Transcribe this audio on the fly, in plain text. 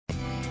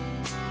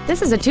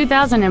This is a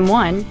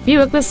 2001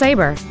 Buick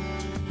LeSabre.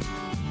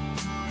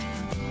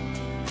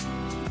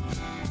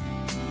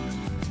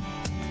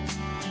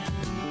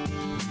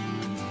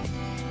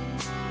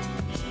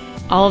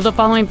 All of the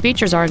following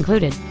features are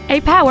included: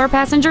 a power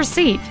passenger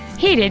seat,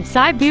 heated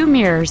side view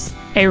mirrors,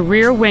 a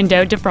rear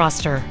window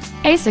defroster,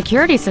 a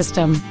security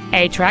system,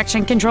 a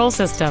traction control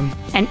system,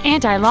 an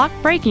anti-lock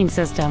braking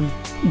system,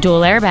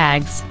 dual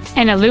airbags,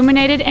 an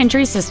illuminated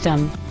entry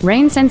system,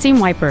 rain-sensing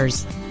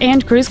wipers,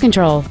 and cruise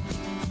control.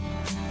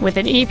 With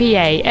an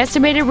EPA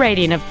estimated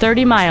rating of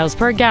 30 miles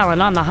per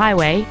gallon on the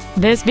highway,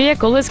 this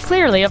vehicle is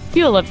clearly a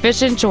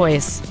fuel-efficient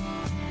choice.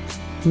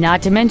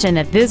 Not to mention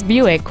that this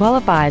Buick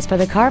qualifies for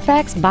the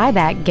Carfax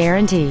buyback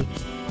guarantee.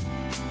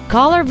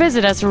 Call or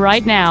visit us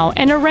right now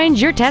and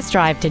arrange your test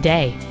drive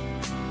today.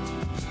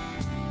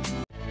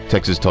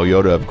 Texas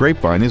Toyota of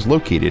Grapevine is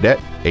located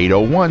at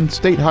 801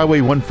 State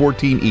Highway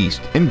 114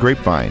 East in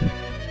Grapevine.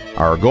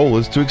 Our goal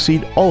is to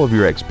exceed all of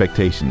your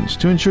expectations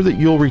to ensure that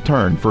you'll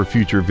return for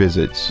future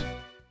visits.